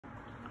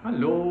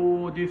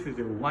Hello, this is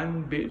a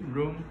one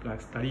bedroom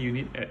plus study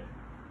unit at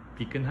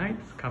Beacon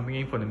Heights. Coming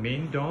in from the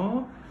main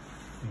door.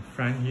 In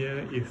front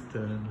here is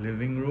the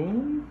living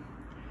room.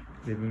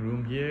 Living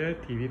room here,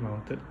 TV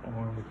mounted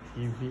on the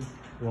TV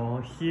wall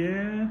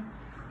here.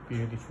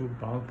 Beautiful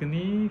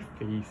balcony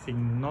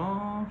facing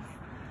north.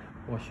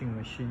 Washing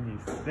machine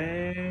is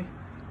there.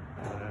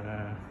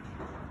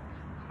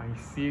 High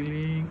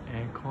ceiling,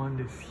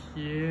 aircon is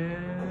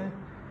here.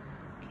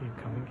 Okay,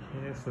 coming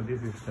here, so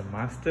this is the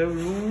master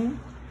room.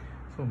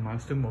 So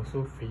master room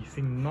also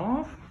facing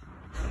north.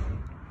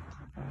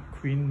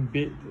 Queen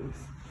bed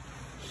is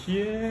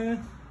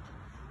here.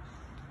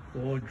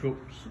 Wardrobe,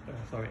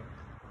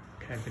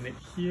 cabinet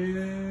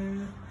here.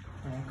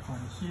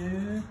 Aircon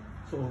here.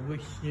 So over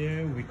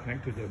here we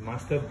connect to the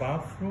master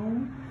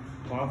bathroom.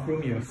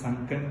 Bathroom, your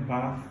sunken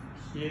bath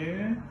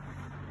here.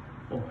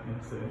 Oh,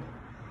 there's a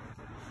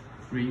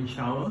rain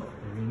shower,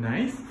 very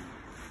nice.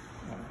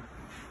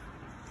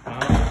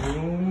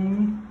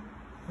 Bathroom,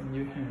 and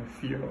you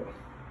have your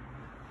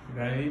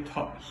very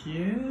top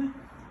here.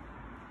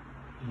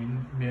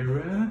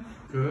 Mirror,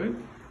 good.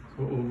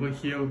 So over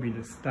here will be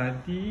the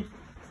study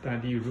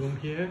room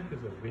here.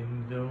 There's a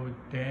window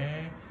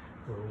there,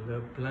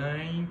 roller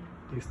blind.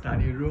 The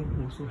study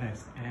room also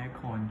has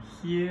aircon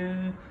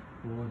here,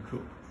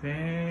 wardrobe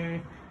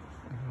there.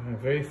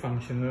 Very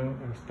functional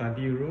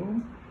study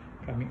room.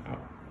 Coming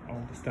out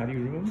of the study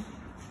room,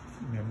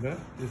 remember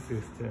this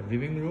is the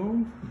living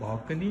room,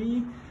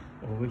 balcony.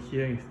 Over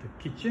here is the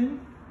kitchen.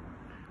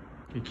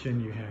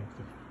 You have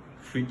the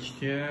fridge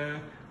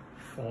here,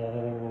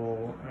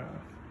 4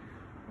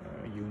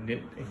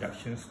 unit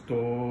induction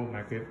stove,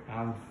 microwave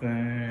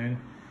oven,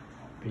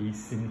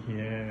 basin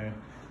here.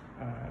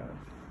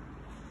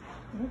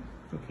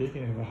 Okay, you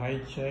can have a high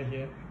chair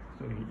here.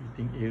 So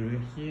eating area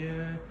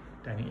here,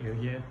 dining area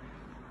here,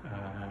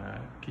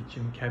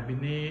 kitchen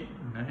cabinet,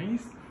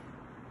 nice.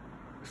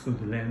 So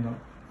the landlord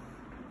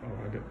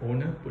or the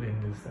owner put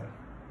in this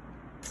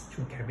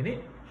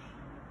cabinet.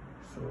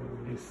 So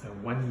this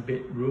one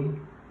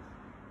bedroom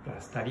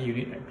plus study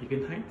unit at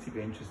Beacon Heights. If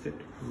you're interested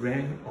to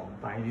rent or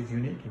buy this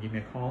unit, you can give me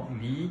a call,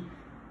 Lee,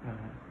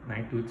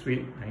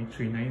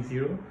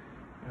 923-9390.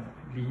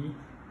 Lee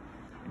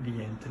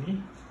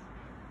Anthony,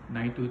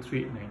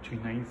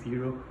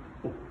 923-9390.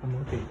 Oh, one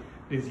more thing.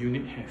 This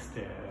unit has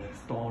the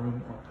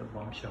storeroom or the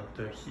bomb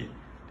shelter here.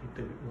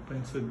 Later we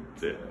open, so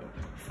the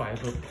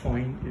fiber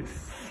point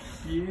is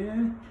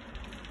here.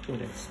 So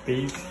there's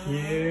space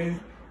here,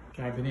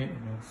 cabinet,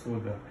 and also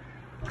the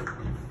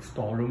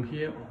storeroom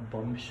here or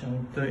bomb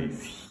shelter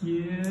is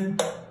here.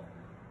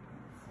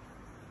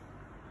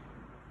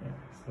 Yeah,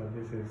 so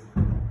this is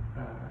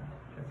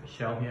has a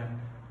shelf here.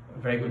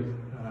 Very good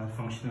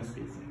functional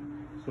space here.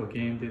 So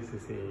again, this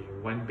is a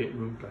one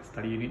bedroom plus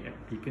study unit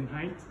at Beacon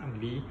Heights. I'm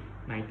Lee,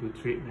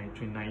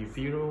 923-9390. If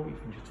you're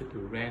interested to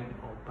rent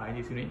or buy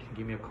this unit, you can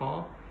give me a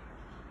call.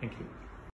 Thank you.